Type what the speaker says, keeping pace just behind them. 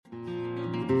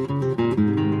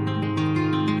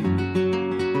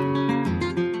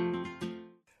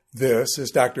This is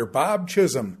Dr. Bob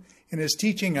Chisholm in his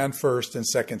teaching on 1st and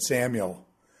 2nd Samuel.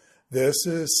 This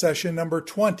is session number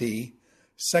 20,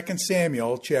 2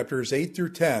 Samuel chapters 8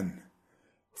 through 10.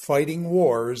 Fighting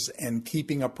wars and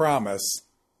keeping a promise.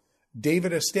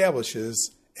 David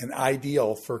establishes an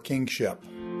ideal for kingship.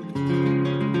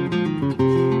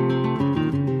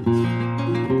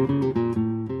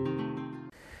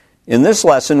 In this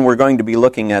lesson, we're going to be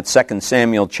looking at 2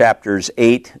 Samuel chapters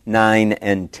 8, 9,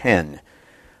 and 10.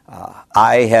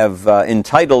 I have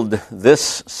entitled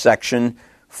this section,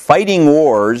 Fighting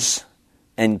Wars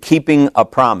and Keeping a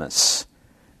Promise.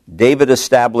 David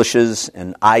establishes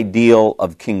an ideal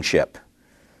of kingship.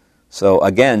 So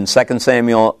again, 2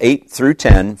 Samuel 8 through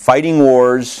 10, Fighting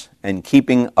Wars and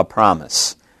Keeping a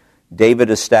Promise. David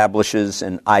establishes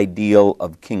an ideal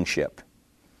of kingship.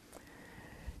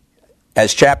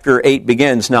 As chapter 8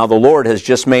 begins, now the Lord has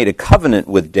just made a covenant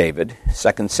with David,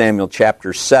 2 Samuel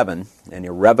chapter 7, an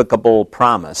irrevocable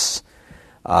promise.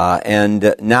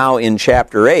 And now in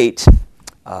chapter 8,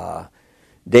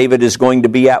 David is going to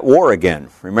be at war again.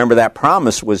 Remember, that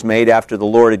promise was made after the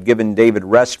Lord had given David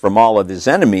rest from all of his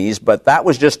enemies, but that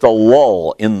was just a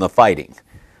lull in the fighting.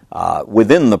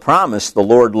 Within the promise, the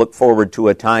Lord looked forward to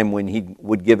a time when he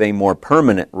would give a more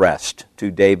permanent rest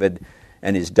to David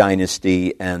and his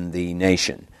dynasty and the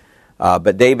nation.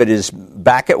 But David is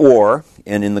back at war,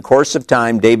 and in the course of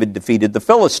time, David defeated the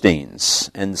Philistines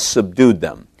and subdued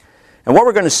them. And what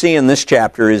we're going to see in this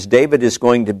chapter is David is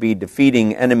going to be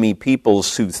defeating enemy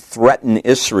peoples who threaten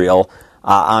Israel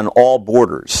on all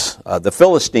borders. The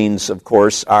Philistines, of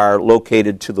course, are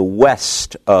located to the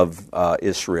west of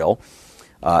Israel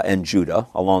and Judah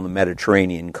along the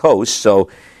Mediterranean coast. So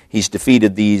he's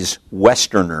defeated these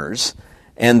westerners.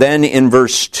 And then in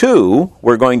verse 2,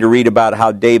 we're going to read about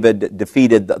how David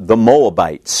defeated the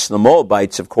Moabites. The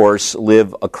Moabites, of course,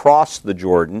 live across the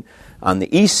Jordan on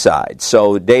the east side.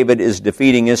 So David is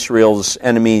defeating Israel's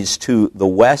enemies to the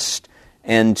west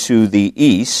and to the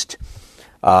east.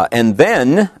 And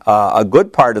then a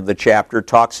good part of the chapter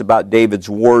talks about David's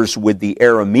wars with the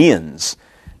Arameans.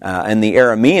 And the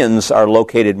Arameans are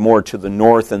located more to the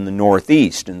north and the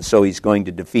northeast. And so he's going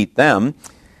to defeat them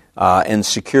and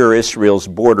secure Israel's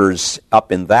borders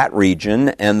up in that region.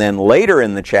 And then later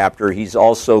in the chapter, he's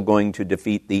also going to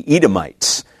defeat the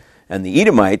Edomites. And the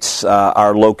Edomites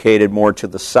are located more to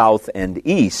the south and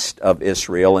east of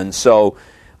Israel. And so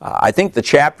I think the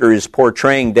chapter is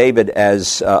portraying David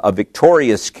as a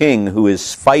victorious king who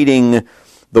is fighting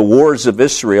the wars of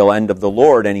Israel and of the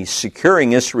Lord, and he's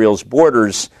securing Israel's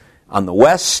borders on the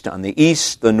west, on the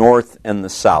east, the north, and the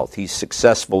south. He's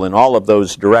successful in all of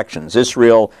those directions.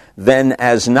 Israel, then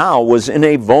as now, was in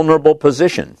a vulnerable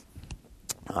position.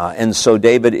 And so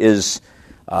David is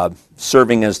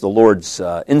serving as the Lord's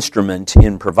instrument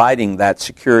in providing that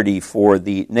security for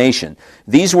the nation.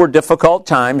 These were difficult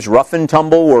times, rough and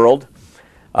tumble world.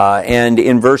 And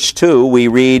in verse 2, we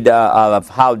read of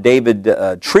how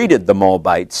David treated the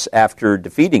Moabites after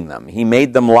defeating them. He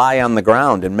made them lie on the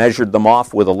ground and measured them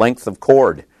off with a length of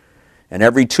cord. And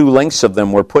every 2 lengths of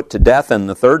them were put to death, and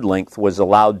the 3rd length was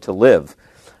allowed to live.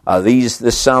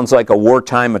 This sounds like a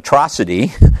wartime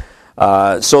atrocity.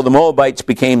 So the Moabites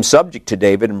became subject to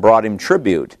David and brought him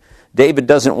tribute. David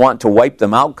doesn't want to wipe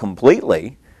them out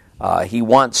completely. He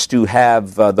wants to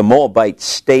have the Moabite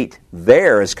state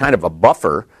there as kind of a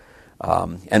buffer,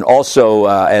 and also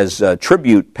as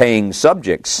tribute-paying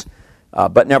subjects.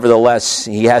 But nevertheless,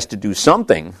 he has to do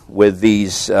something with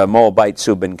these Moabites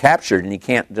who have been captured, and he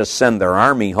can't just send their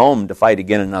army home to fight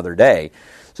again another day.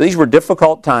 So these were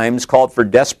difficult times, called for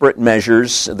desperate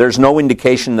measures. There's no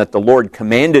indication that the Lord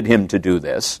commanded him to do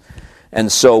this.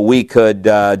 And so we could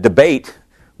debate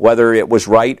whether it was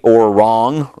right or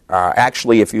wrong.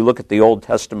 Actually, if you look at the Old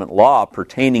Testament law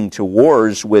pertaining to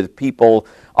wars with people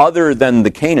other than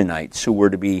the Canaanites who were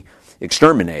to be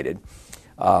exterminated,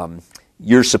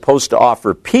 you're supposed to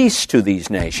offer peace to these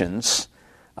nations,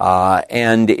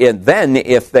 and then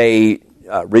if they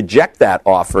reject that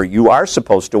offer, you are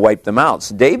supposed to wipe them out.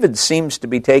 So David seems to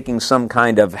be taking some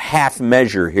kind of half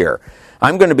measure here.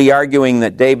 I'm going to be arguing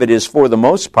that David is, for the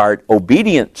most part,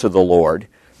 obedient to the Lord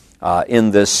in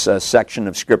this section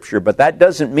of Scripture, but that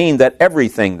doesn't mean that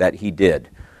everything that he did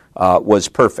was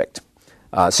perfect.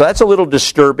 So that's a little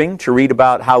disturbing to read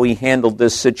about how he handled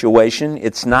this situation.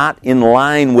 It's not in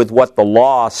line with what the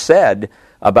law said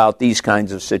about these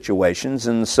kinds of situations,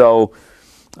 and so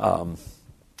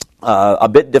a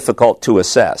bit difficult to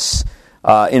assess.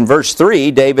 In verse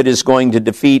 3, David is going to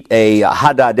defeat a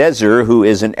Hadadezer, who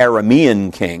is an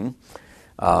Aramean king.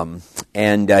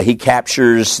 And he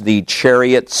captures the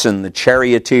chariots and the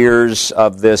charioteers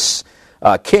of this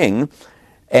king.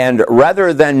 And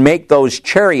rather than make those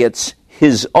chariots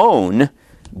his own,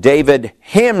 David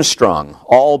hamstrung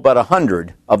all but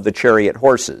 100 of the chariot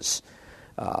horses.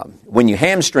 When you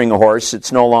hamstring a horse,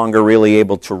 it's no longer really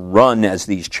able to run as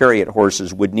these chariot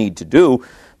horses would need to do,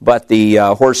 but the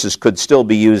horses could still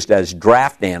be used as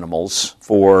draft animals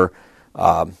for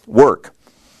work.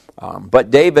 But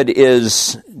David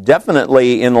is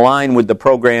definitely in line with the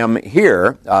program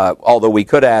here, although we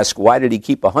could ask, why did he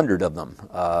keep 100 of them?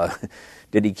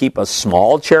 Did he keep a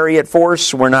small chariot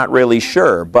force? We're not really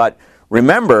sure. But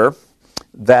remember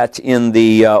that in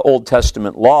the Old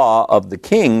Testament law of the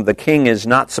king is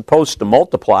not supposed to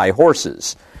multiply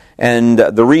horses. And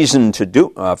the reason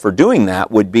for doing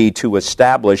that would be to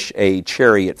establish a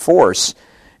chariot force.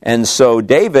 And so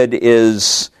David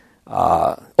is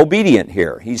obedient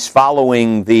here. He's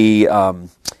following the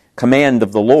command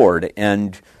of the Lord.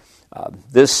 And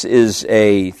this is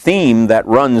a theme that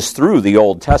runs through the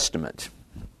Old Testament,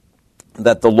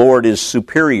 that the Lord is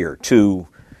superior to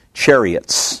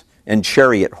chariots and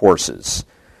chariot horses.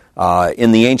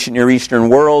 In the ancient Near Eastern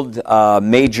world,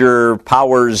 major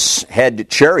powers had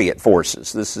chariot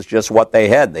forces. This is just what they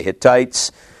had. The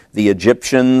Hittites, the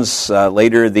Egyptians,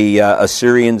 later the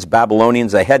Assyrians,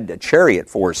 Babylonians, they had chariot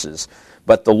forces.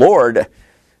 But the Lord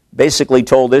basically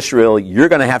told Israel, you're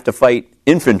going to have to fight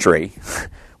infantry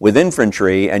with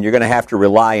infantry, and you're going to have to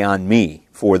rely on me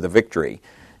for the victory.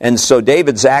 And so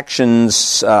David's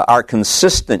actions are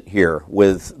consistent here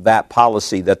with that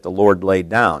policy that the Lord laid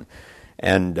down.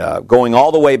 And going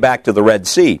all the way back to the Red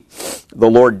Sea, the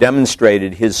Lord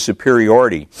demonstrated his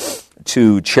superiority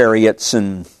to chariots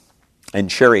and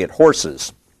chariot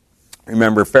horses.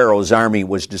 Remember, Pharaoh's army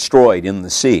was destroyed in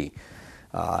the sea.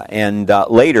 And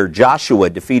later, Joshua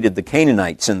defeated the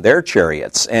Canaanites and their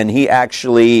chariots, and he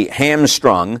actually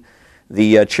hamstrung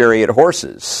the chariot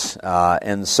horses.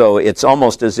 And so it's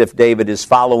almost as if David is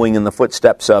following in the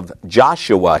footsteps of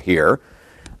Joshua here,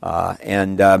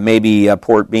 and maybe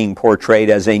being portrayed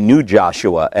as a new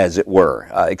Joshua, as it were,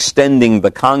 extending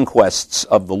the conquests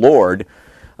of the Lord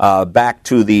back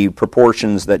to the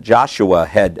proportions that Joshua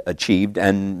had achieved,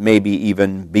 and maybe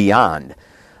even beyond.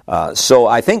 So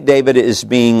I think David is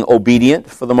being obedient,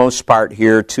 for the most part,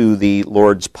 here to the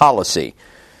Lord's policy.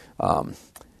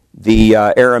 The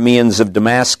Arameans of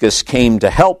Damascus came to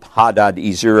help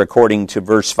Hadad-ezer, according to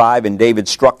verse 5, and David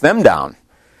struck them down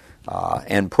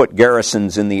and put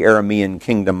garrisons in the Aramean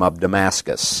kingdom of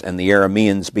Damascus. And the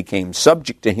Arameans became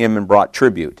subject to him and brought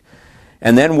tribute.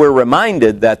 And then we're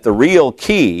reminded that the real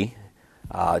key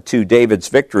to David's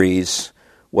victories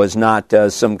was not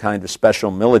some kind of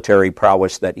special military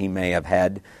prowess that he may have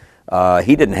had.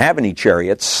 He didn't have any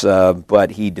chariots,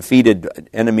 but he defeated an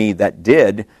enemy that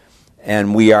did.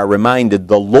 And we are reminded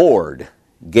the Lord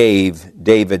gave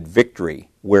David victory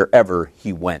wherever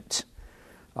he went.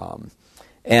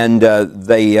 And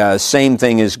the same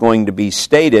thing is going to be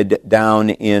stated down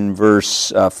in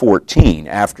verse 14,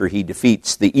 after he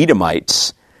defeats the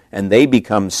Edomites, and they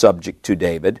become subject to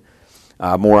David.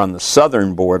 More on the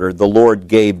southern border, the Lord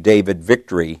gave David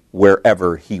victory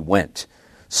wherever he went.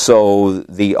 So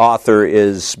the author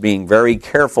is being very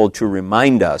careful to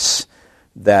remind us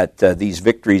that these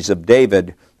victories of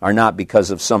David are not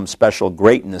because of some special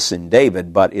greatness in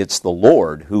David, but it's the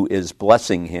Lord who is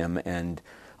blessing him and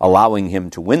allowing him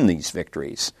to win these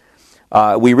victories.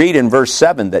 We read in verse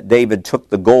 7 that David took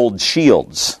the gold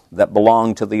shields that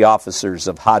belonged to the officers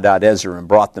of Hadad-ezer and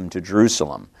brought them to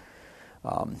Jerusalem.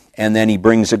 And then he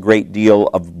brings a great deal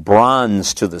of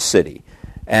bronze to the city.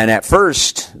 And at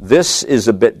first, this is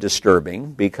a bit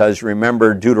disturbing, because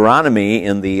remember Deuteronomy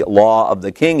in the law of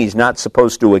the king, he's not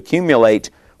supposed to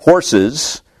accumulate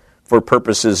horses for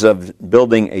purposes of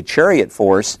building a chariot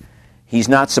force. He's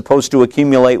not supposed to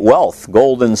accumulate wealth,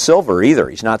 gold and silver either.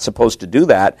 He's not supposed to do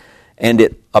that. And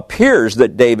it appears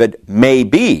that David may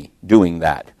be doing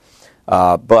that.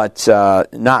 But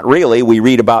not really. We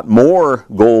read about more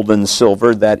gold and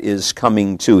silver that is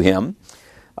coming to him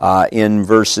in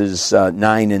verses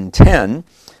 9 and 10.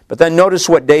 But then notice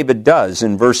what David does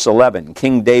in verse 11.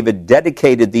 King David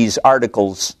dedicated these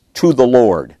articles to the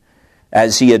Lord,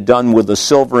 as he had done with the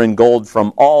silver and gold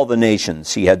from all the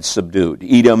nations he had subdued,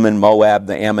 Edom and Moab,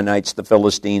 the Ammonites, the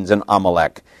Philistines, and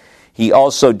Amalek. He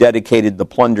also dedicated the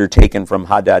plunder taken from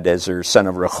Hadad-ezer, son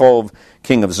of Rechov,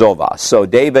 king of Zobah. So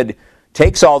David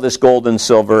takes all this gold and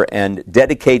silver and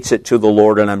dedicates it to the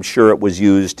Lord, and I'm sure it was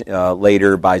used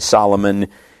later by Solomon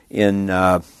in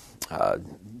the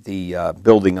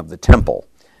building of the temple.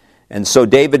 And so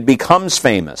David becomes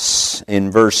famous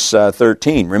in verse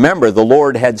 13. Remember, the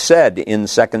Lord had said in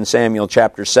 2 Samuel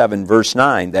chapter 7, verse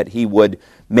 9, that he would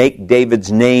make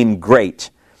David's name great.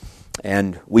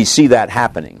 And we see that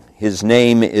happening. His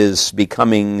name is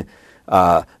becoming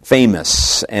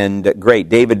famous and great.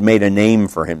 David made a name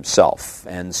for himself.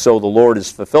 And so the Lord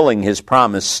is fulfilling his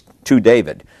promise to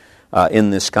David in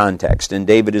this context. And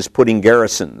David is putting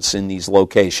garrisons in these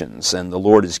locations, and the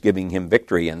Lord is giving him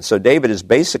victory. And so David is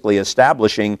basically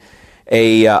establishing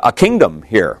a kingdom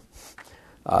here.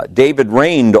 David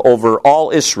reigned over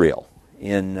all Israel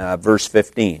in verse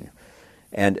 15.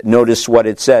 And notice what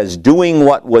it says, doing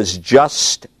what was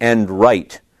just and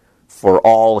right for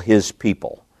all his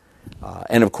people.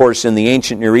 And of course, in the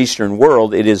ancient Near Eastern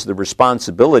world, it is the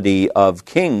responsibility of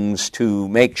kings to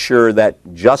make sure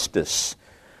that justice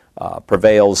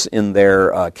prevails in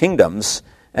their kingdoms,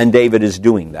 and David is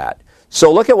doing that.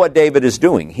 So look at what David is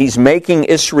doing. He's making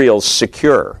Israel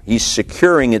secure. He's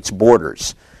securing its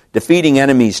borders, defeating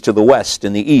enemies to the west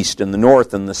and the east and the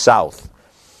north and the south.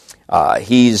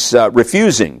 He's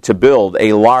refusing to build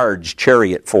a large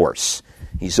chariot force.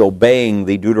 He's obeying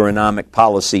the Deuteronomic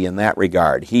policy in that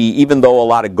regard. Even though a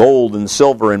lot of gold and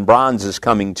silver and bronze is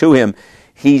coming to him,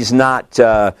 he's not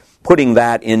putting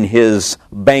that in his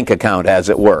bank account, as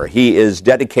it were. He is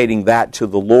dedicating that to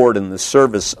the Lord and the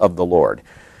service of the Lord.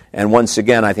 And once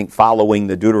again, I think following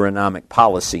the Deuteronomic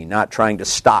policy, not trying to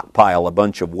stockpile a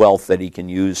bunch of wealth that he can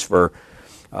use for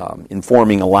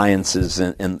informing alliances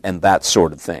and that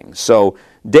sort of thing. So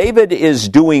David is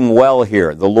doing well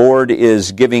here. The Lord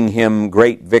is giving him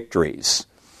great victories.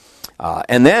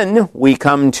 And then we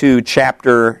come to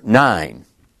chapter 9.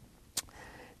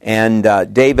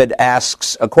 And David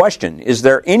asks a question. Is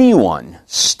there anyone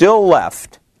still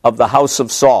left of the house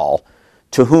of Saul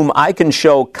to whom I can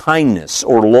show kindness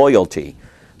or loyalty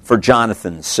for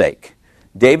Jonathan's sake?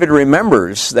 David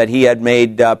remembers that he had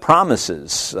made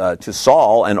promises to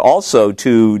Saul and also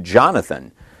to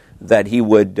Jonathan that he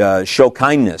would show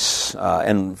kindness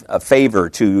and favor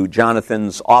to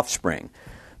Jonathan's offspring.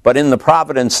 But in the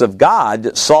providence of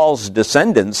God, Saul's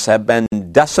descendants have been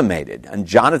decimated, and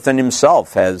Jonathan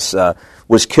himself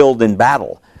was killed in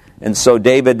battle. And so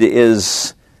David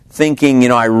is thinking,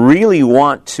 I really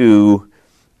want to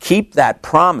keep that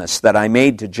promise that I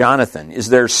made to Jonathan. Is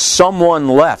there someone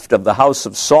left of the house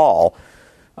of Saul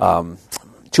to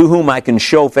whom I can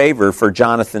show favor for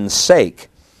Jonathan's sake?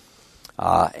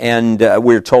 And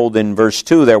we're told in verse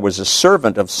 2, there was a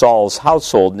servant of Saul's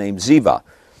household named Ziba.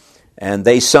 And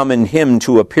they summoned him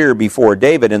to appear before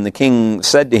David, and the king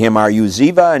said to him, "Are you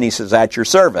Ziba?" And he says, "At your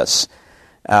service."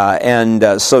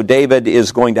 So David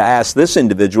is going to ask this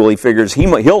individual. He figures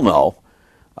he'll know.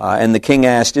 And the king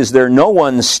asked, "Is there no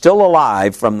one still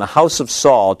alive from the house of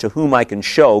Saul to whom I can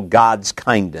show God's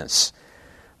kindness?"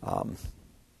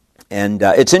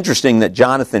 It's interesting that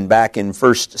Jonathan, back in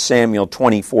 1 Samuel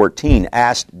 20:14,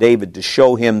 asked David to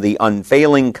show him the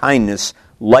unfailing kindness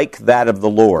like that of the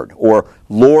Lord, or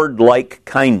Lord-like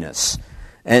kindness.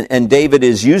 And David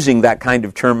is using that kind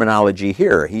of terminology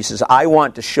here. He says, I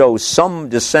want to show some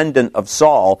descendant of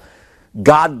Saul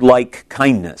God-like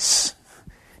kindness.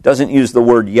 Doesn't use the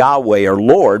word Yahweh or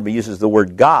Lord, but uses the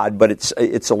word God, but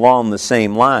it's along the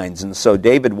same lines. And so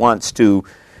David wants to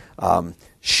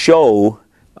show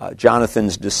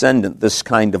Jonathan's descendant this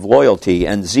kind of loyalty.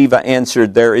 And Ziba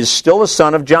answered, "There is still a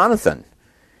son of Jonathan.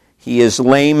 He is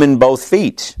lame in both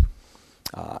feet."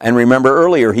 And remember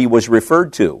earlier he was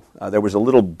referred to. There was a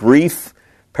little brief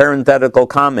parenthetical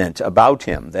comment about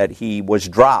him, that he was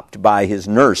dropped by his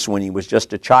nurse when he was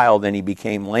just a child and he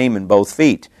became lame in both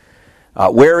feet.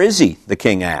 "Where is he?" the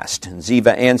king asked. And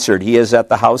Ziba answered, "He is at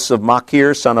the house of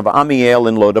Machir, son of Ammiel,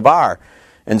 in Lodabar."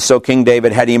 And so King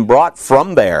David had him brought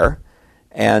from there.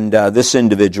 And this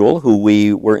individual, who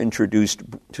we were introduced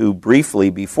to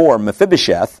briefly before,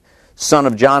 Mephibosheth, son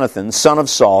of Jonathan, son of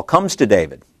Saul, comes to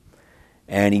David.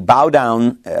 And he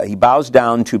bows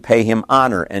down to pay him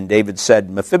honor. And David said,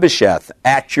 "Mephibosheth,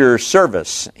 at your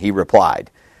service," he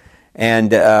replied.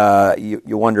 And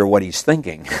you wonder what he's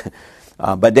thinking.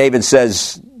 But David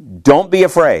says, "Don't be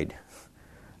afraid,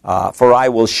 for I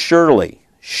will surely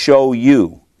show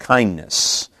you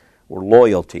kindness or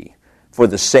loyalty for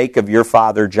the sake of your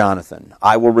father Jonathan.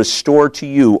 I will restore to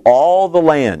you all the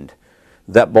land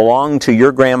that belonged to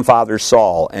your grandfather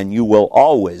Saul, and you will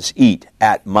always eat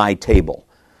at my table."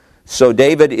 So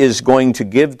David is going to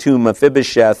give to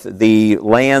Mephibosheth the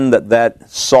land that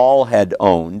Saul had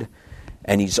owned,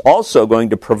 and he's also going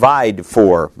to provide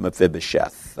for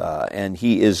Mephibosheth, and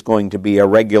he is going to be a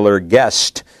regular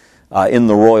guest in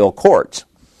the royal court.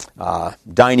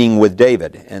 dining with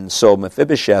David. And so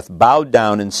Mephibosheth bowed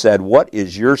down and said, "What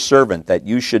is your servant that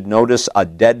you should notice a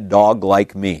dead dog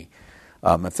like me?"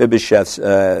 Mephibosheth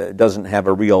doesn't have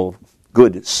a real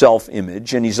good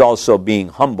self-image, and he's also being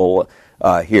humble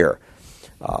here.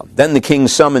 Then the king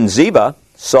summoned Ziba,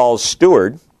 Saul's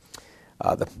steward,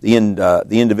 the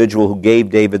individual who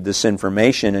gave David this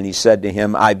information, and he said to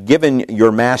him, "I've given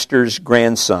your master's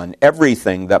grandson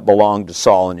everything that belonged to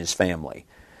Saul and his family."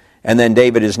 And then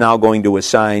David is now going to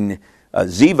assign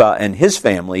Ziba and his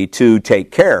family to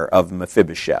take care of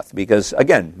Mephibosheth, because,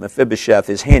 again, Mephibosheth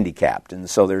is handicapped, and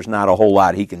so there's not a whole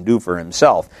lot he can do for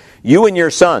himself. "You and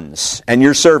your sons and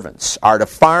your servants are to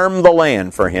farm the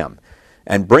land for him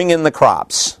and bring in the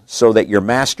crops so that your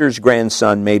master's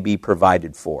grandson may be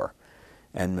provided for.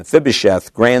 And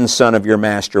Mephibosheth, grandson of your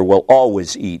master, will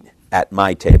always eat at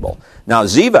my table." Now,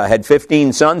 Ziba had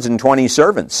 15 sons and 20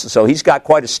 servants, so he's got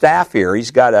quite a staff here.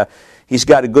 He's got a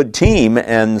good team,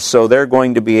 and so they're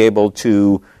going to be able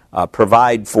to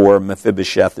provide for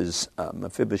Mephibosheth's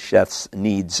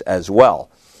needs as well.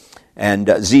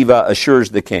 And Ziba assures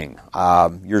the king,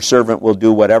 "Your servant will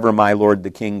do whatever my lord the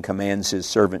king commands his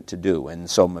servant to do." And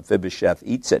so Mephibosheth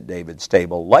eats at David's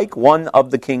table like one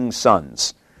of the king's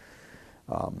sons.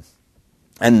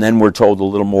 And then we're told a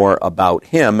little more about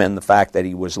him and the fact that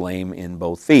he was lame in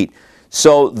both feet.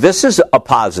 So this is a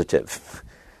positive.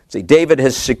 See, David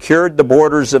has secured the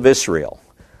borders of Israel.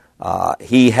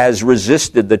 He has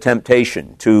resisted the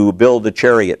temptation to build a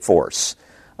chariot force,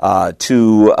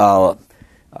 to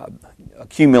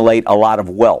accumulate a lot of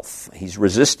wealth. He's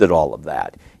resisted all of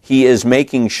that. He is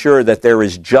making sure that there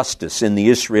is justice in the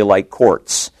Israelite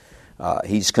courts.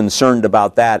 He's concerned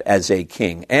about that as a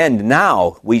king. And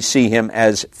now we see him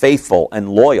as faithful and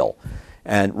loyal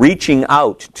and reaching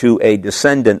out to a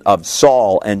descendant of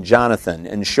Saul and Jonathan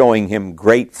and showing him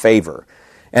great favor.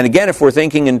 And again, if we're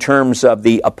thinking in terms of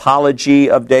the apology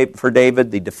for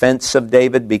David, the defense of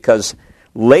David, because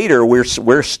later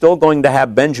we're still going to have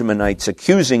Benjaminites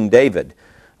accusing David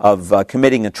of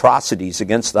committing atrocities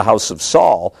against the house of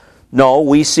Saul. No,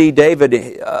 we see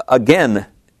David again,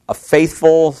 a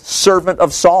faithful servant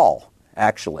of Saul,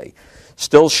 actually,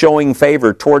 still showing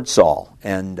favor toward Saul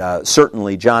and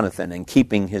certainly Jonathan and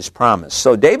keeping his promise.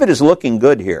 So David is looking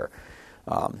good here.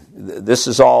 This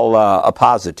is all a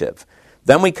positive.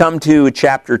 Then we come to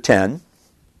chapter 10,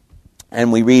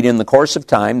 and we read, "In the course of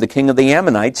time, the king of the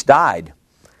Ammonites died,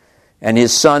 and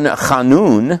his son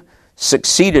Hanun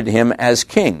succeeded him as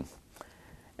king.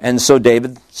 And so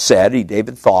David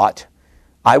thought,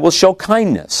 I will show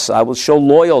kindness, I will show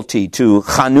loyalty to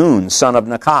Hanun, son of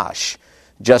Nachash,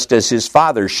 just as his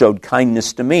father showed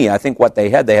kindness to me." I think what they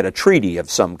had a treaty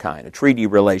of some kind, a treaty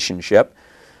relationship,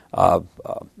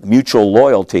 mutual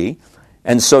loyalty.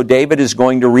 And so David is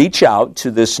going to reach out to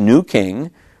this new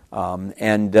king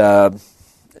and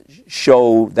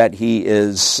show that he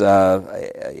is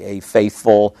a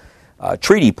faithful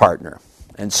treaty partner.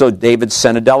 And so David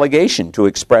sent a delegation to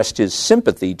express his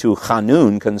sympathy to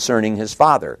Hanun concerning his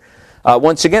father.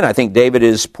 Once again, I think David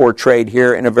is portrayed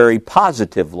here in a very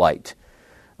positive light.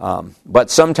 But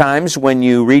sometimes when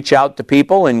you reach out to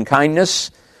people in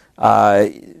kindness,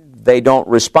 they don't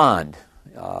respond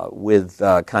with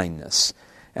kindness.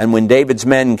 And when David's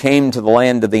men came to the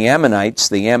land of the Ammonites,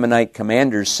 the Ammonite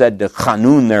commanders said to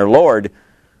Hanun, their lord,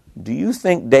 "Do you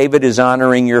think David is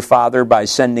honoring your father by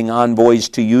sending envoys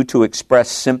to you to express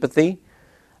sympathy?"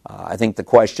 I think the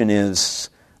question is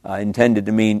intended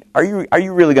to mean, are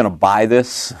you really going to buy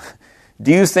this?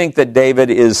 Do you think that David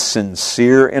is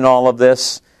sincere in all of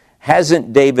this?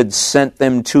 Hasn't David sent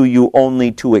them to you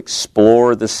only to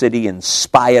explore the city and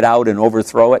spy it out and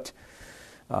overthrow it?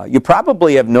 You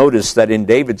probably have noticed that in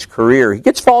David's career, he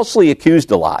gets falsely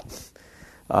accused a lot.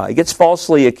 And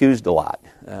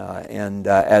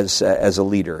as a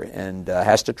leader, and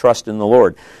has to trust in the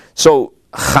Lord. So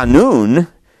Hanun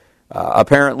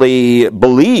apparently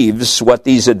believes what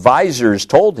these advisors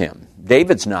told him.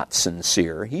 David's not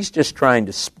sincere. He's just trying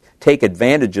to take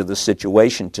advantage of the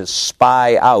situation to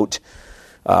spy out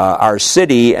our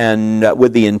city and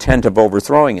with the intent of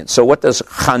overthrowing it. So what does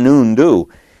Hanun do?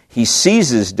 He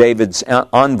seizes David's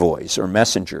envoys or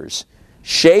messengers,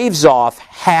 shaves off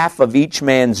half of each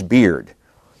man's beard.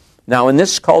 Now, in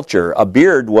this culture, a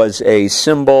beard was a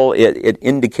symbol. It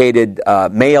indicated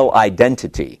male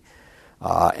identity.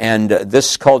 And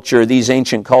this culture, these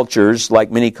ancient cultures,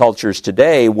 like many cultures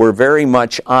today, were very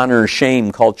much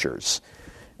honor-shame cultures.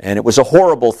 And it was a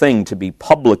horrible thing to be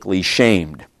publicly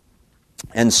shamed.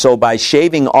 And so by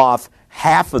shaving off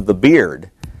half of the beard,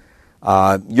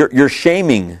 you're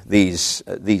shaming these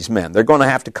men. They're going to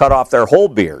have to cut off their whole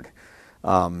beard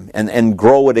and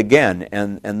grow it again,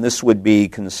 and this would be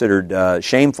considered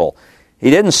shameful. He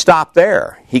didn't stop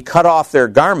there. He cut off their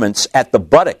garments at the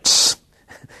buttocks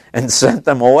and sent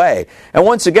them away. And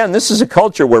once again, this is a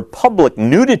culture where public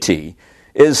nudity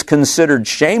is considered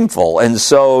shameful, and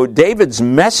so David's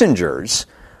messengers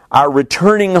are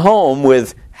returning home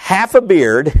with half a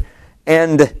beard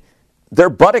and their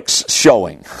buttocks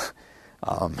showing.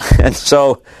 And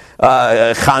so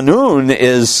Hanun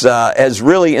has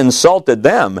really insulted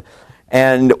them.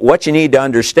 And what you need to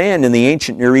understand in the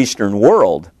ancient Near Eastern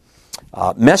world,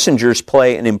 messengers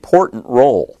play an important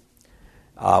role.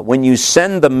 When you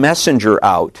send the messenger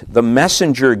out, the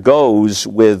messenger goes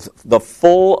with the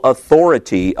full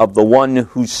authority of the one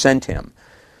who sent him.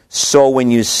 So when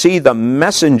you see the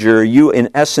messenger, you in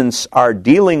essence are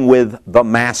dealing with the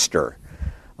master.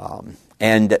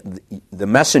 And the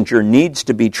messenger needs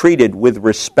to be treated with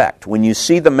respect. When you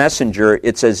see the messenger,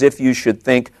 it's as if you should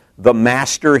think the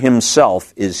master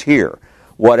himself is here.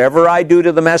 Whatever I do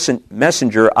to the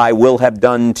messenger, I will have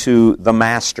done to the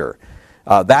master.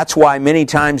 That's why many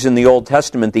times in the Old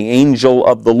Testament, the angel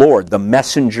of the Lord, the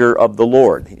messenger of the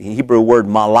Lord, the Hebrew word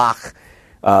malach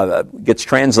gets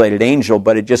translated angel,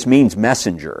 but it just means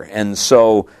messenger. And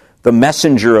so the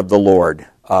messenger of the Lord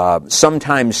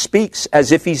sometimes speaks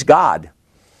as if he's God.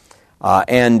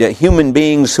 And human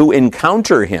beings who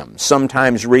encounter him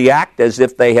sometimes react as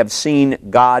if they have seen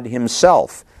God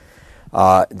himself.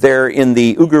 They're in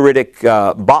the Ugaritic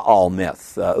Baal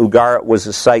myth. Ugarit was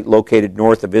a site located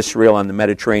north of Israel on the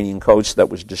Mediterranean coast that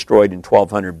was destroyed in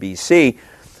 1200 BC.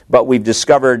 But we've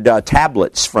discovered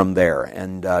tablets from there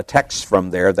and texts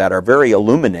from there that are very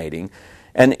illuminating.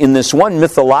 And in this one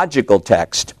mythological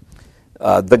text,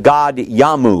 the god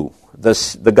Yamu,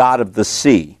 the god of the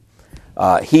sea,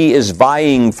 he is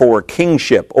vying for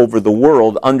kingship over the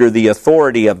world under the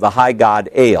authority of the high god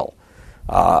El.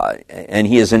 And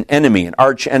he is an enemy, an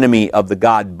arch enemy of the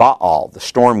god Baal, the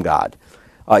storm god.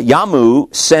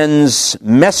 Yamu sends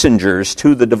messengers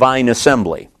to the divine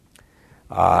assembly.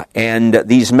 And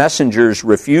these messengers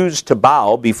refuse to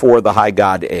bow before the high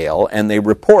god El, and they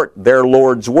report their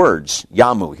Lord's words.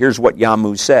 Yamu, here's what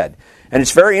Yamu said. And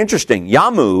it's very interesting.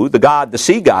 Yamu, the god, the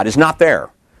sea god, is not there.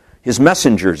 His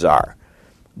messengers are.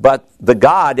 But the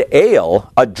god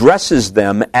El addresses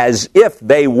them as if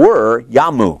they were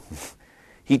Yamu.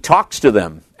 He talks to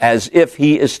them as if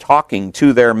he is talking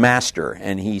to their master,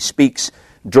 and he speaks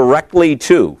directly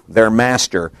to their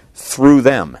master through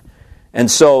them. And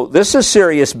so this is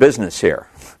serious business here.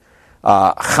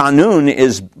 Hanun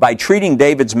is, by treating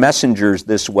David's messengers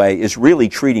this way, is really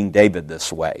treating David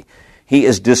this way. He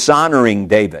is dishonoring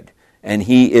David, and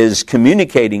he is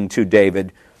communicating to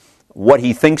David what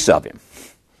he thinks of him.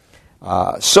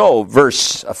 So,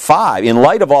 verse 5, in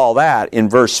light of all that, in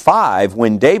verse 5,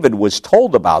 when David was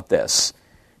told about this,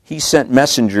 he sent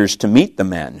messengers to meet the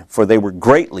men, for they were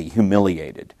greatly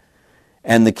humiliated.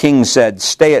 And the king said,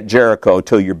 "Stay at Jericho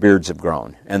till your beards have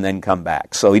grown, and then come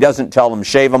back." So he doesn't tell them,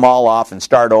 shave them all off and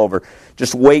start over.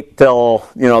 Just wait till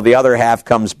the other half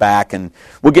comes back, and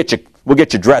we'll get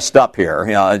you dressed up here.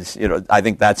 I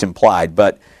think that's implied.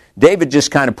 But David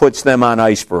just kind of puts them on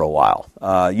ice for a while.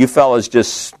 You fellas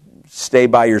just stay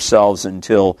by yourselves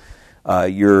until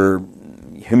your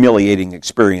humiliating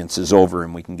experience is over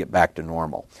and we can get back to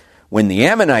normal. When the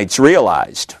Ammonites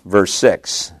realized, verse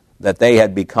 6, that they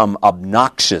had become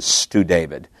obnoxious to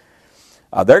David,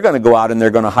 they're going to go out and they're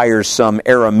going to hire some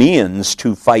Arameans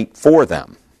to fight for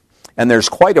them. And there's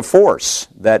quite a force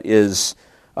that is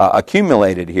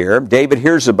accumulated here. David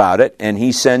hears about it, and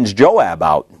he sends Joab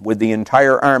out with the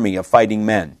entire army of fighting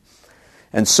men.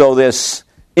 And so this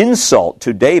insult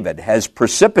to David has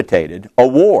precipitated a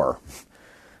war.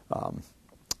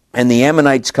 And the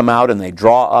Ammonites come out and they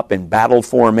draw up in battle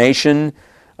formation.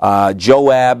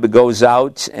 Joab goes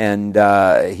out and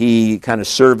he kind of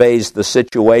surveys the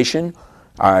situation.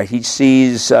 He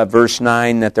sees, verse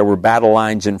 9, that there were battle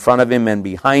lines in front of him and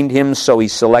behind him, so he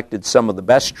selected some of the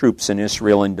best troops in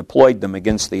Israel and deployed them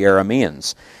against the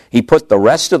Arameans. He put the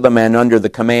rest of the men under the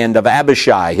command of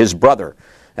Abishai, his brother,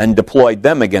 and deployed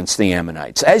them against the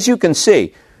Ammonites. As you can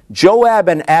see, Joab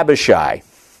and Abishai,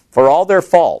 for all their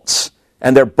faults,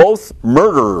 and they're both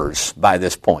murderers by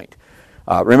this point.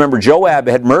 Remember, Joab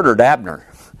had murdered Abner.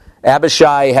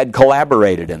 Abishai had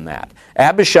collaborated in that.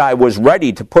 Abishai was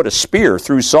ready to put a spear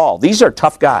through Saul. These are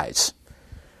tough guys.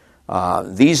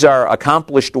 These are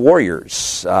accomplished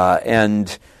warriors.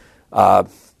 And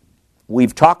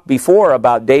we've talked before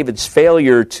about David's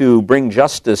failure to bring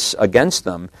justice against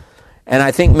them. And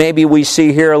I think maybe we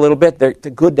see here a little bit, they're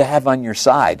good to have on your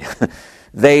side.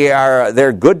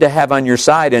 they're good to have on your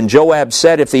side. And Joab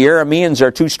said, if the Arameans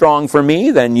are too strong for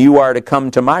me, then you are to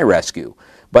come to my rescue.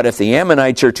 But if the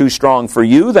Ammonites are too strong for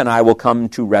you, then I will come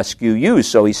to rescue you.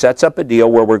 So he sets up a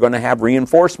deal where we're going to have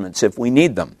reinforcements if we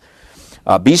need them.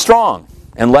 Be strong,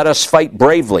 and let us fight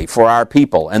bravely for our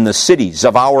people and the cities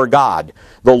of our God.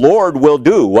 The Lord will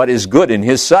do what is good in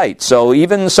his sight. So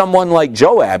even someone like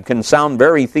Joab can sound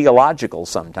very theological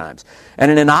sometimes. And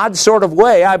in an odd sort of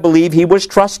way, I believe he was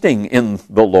trusting in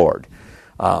the Lord.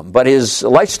 But his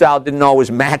lifestyle didn't always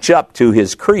match up to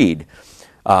his creed.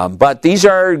 But these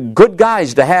are good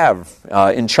guys to have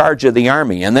in charge of the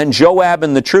army. And then Joab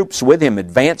and the troops with him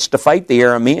advanced to fight the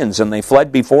Arameans, and they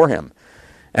fled before him.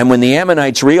 And when the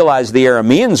Ammonites realized the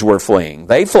Arameans were fleeing,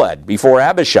 they fled before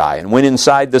Abishai and went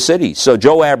inside the city. So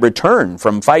Joab returned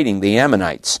from fighting the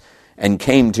Ammonites and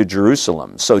came to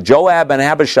Jerusalem. So Joab and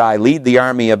Abishai lead the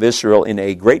army of Israel in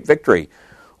a great victory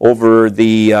over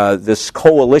this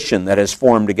coalition that has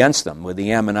formed against them with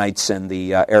the Ammonites and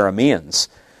the Arameans.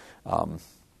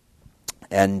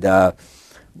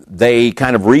 They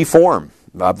kind of reform.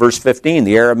 Verse 15,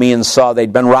 the Arameans saw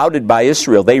they'd been routed by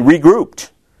Israel. They regrouped.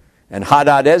 And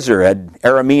Hadadezer had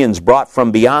Arameans brought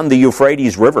from beyond the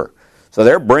Euphrates River. So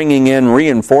they're bringing in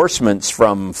reinforcements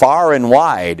from far and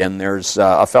wide. And there's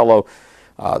a fellow,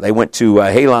 they went to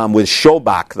Halam with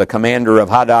Shobach, the commander of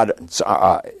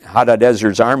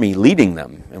Hadadezer's army, leading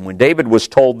them. And when David was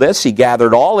told this, he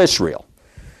gathered all Israel,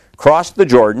 crossed the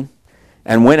Jordan,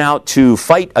 and went out to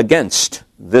fight against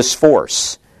this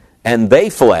force. And they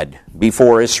fled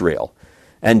before Israel.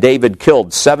 And David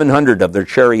killed 700 of their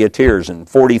charioteers and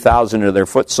 40,000 of their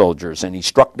foot soldiers, and he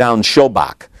struck down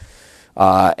Shobach.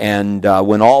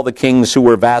 When all the kings who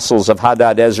were vassals of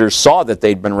Hadadezer saw that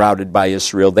they'd been routed by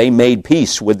Israel, they made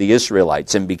peace with the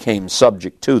Israelites and became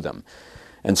subject to them.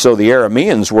 And so the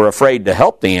Arameans were afraid to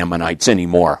help the Ammonites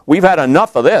anymore. We've had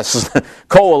enough of this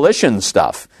coalition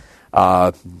stuff.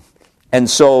 And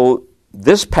so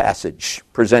this passage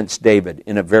presents David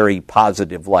in a very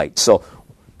positive light. So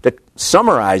to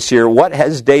summarize here, what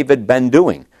has David been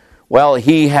doing? Well,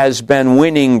 he has been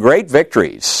winning great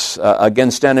victories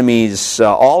against enemies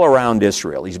all around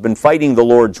Israel. He's been fighting the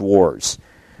Lord's wars.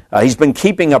 He's been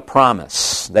keeping a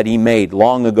promise that he made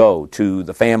long ago to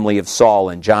the family of Saul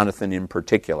and Jonathan in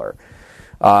particular.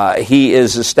 He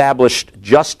has established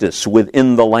justice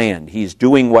within the land. He's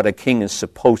doing what a king is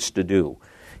supposed to do.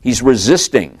 He's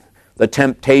resisting the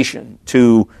temptation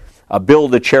to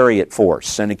build a chariot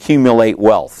force and accumulate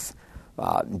wealth.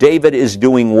 David is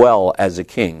doing well as a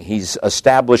king. He's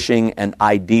establishing an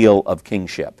ideal of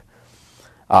kingship.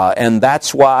 And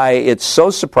that's why it's so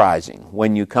surprising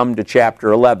when you come to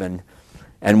chapter 11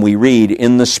 and we read,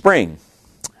 in the spring,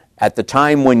 at the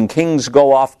time when kings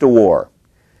go off to war,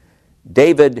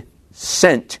 David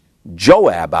sent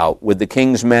Joab out with the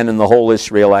king's men and the whole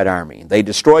Israelite army. They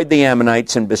destroyed the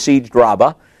Ammonites and besieged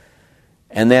Rabbah.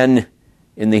 And then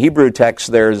in the Hebrew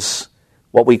text, there's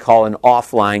what we call an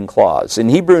offline clause. In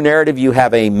Hebrew narrative, you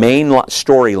have a main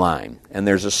storyline, and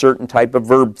there's a certain type of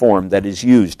verb form that is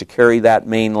used to carry that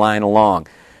main line along.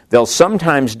 They'll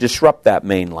sometimes disrupt that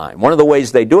main line. One of the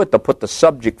ways they do it, they'll put the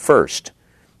subject first.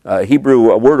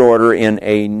 Hebrew word order in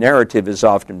a narrative is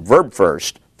often verb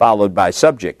first, followed by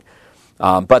subject.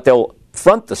 But they'll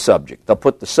front the subject. They'll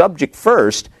put the subject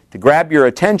first to grab your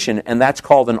attention, and that's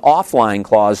called an offline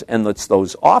clause, and it's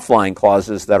those offline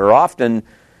clauses that are often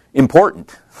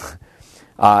important.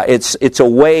 It's a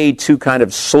way to kind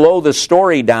of slow the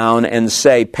story down and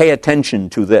say, pay attention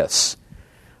to this.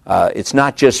 It's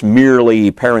not just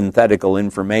merely parenthetical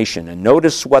information. And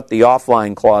notice what the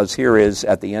offline clause here is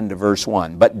at the end of verse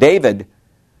 1. But David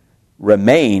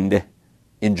remained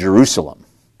in Jerusalem.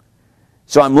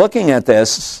 So I'm looking at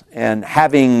this, and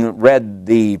having read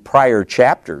the prior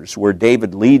chapters where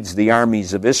David leads the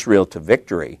armies of Israel to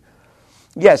victory,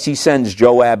 yes, he sends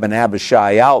Joab and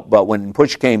Abishai out, but when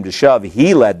push came to shove,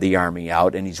 he led the army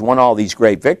out, and he's won all these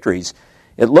great victories.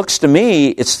 It looks to me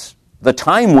it's the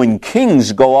time when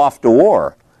kings go off to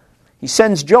war. He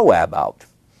sends Joab out,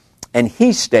 and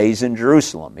he stays in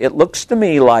Jerusalem. It looks to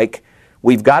me like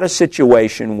we've got a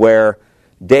situation where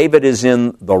David is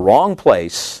in the wrong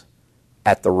place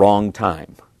at the wrong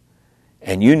time.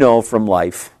 And you know from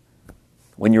life,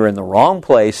 when you're in the wrong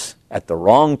place at the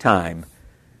wrong time,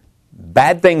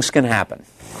 bad things can happen.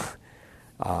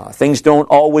 Things don't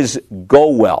always go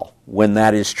well when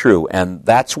that is true, and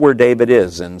that's where David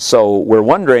is. And so we're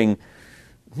wondering,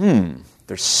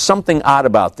 there's something odd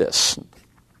about this.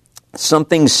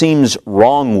 Something seems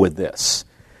wrong with this.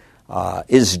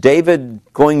 Is David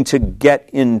going to get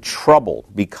in trouble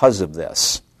because of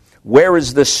this? Where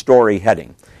is this story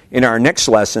heading? In our next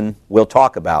lesson, we'll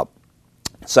talk about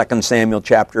 2 Samuel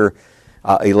chapter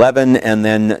 11, and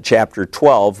then chapter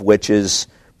 12, which is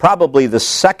probably the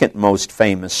second most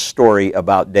famous story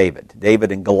about David.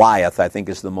 David and Goliath, I think,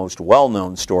 is the most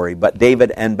well-known story, but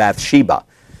David and Bathsheba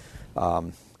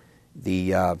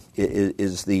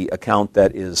is the account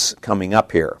that is coming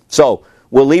up here. So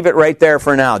we'll leave it right there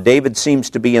for now. David seems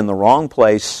to be in the wrong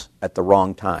place at the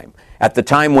wrong time. At the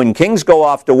time when kings go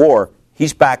off to war,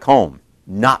 he's back home,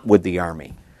 not with the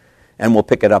army. And we'll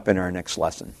pick it up in our next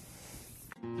lesson.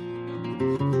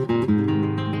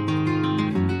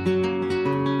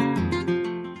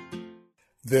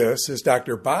 This is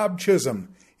Dr. Bob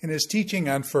Chisholm in his teaching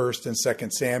on 1st and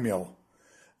 2nd Samuel.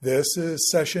 This is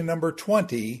session number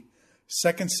 20,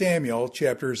 2 Samuel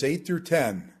chapters 8 through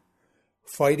 10.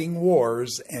 Fighting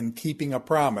wars and keeping a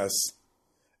promise.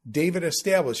 David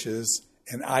establishes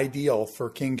an ideal for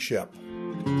kingship.